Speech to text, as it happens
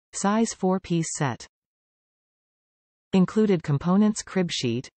Size 4 Piece Set. Included components: crib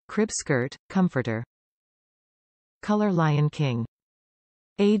sheet, crib skirt, comforter. ColorLion King.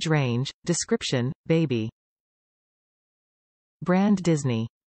 Age range, description, baby. BrandDisney.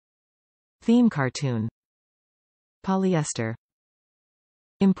 ThemeCartoon. Polyester.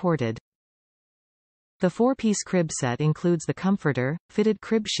 Imported. The 4-piece crib set includes the comforter, fitted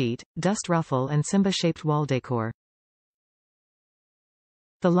crib sheet, dust ruffle and Simba-shaped wall decor.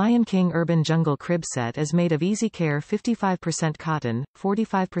 The Lion King Unban Jungle crib set is made of easy care 55% cotton,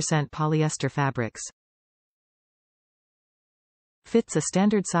 45% polyester fabrics. Fits a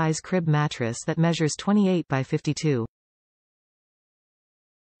standard size crib mattress that measures 28 by 52.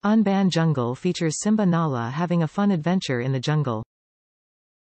 Unban Jungle features Simba Nala having a fun adventure in the jungle.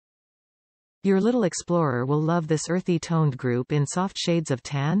 Your little explorer will love this earthy toned group in soft shades of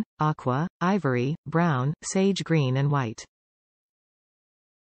tan, aqua, ivory, brown, sage green and white.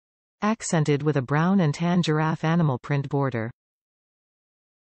 Accented with a brown and tan giraffe animal print border.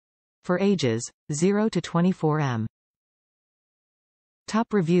 For ages 0 to 24 m.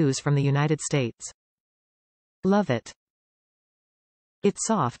 Top reviews from the United States. Love it. It's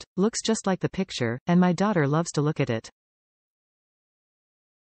soft, looks just like the picture, and my daughter loves to look at it.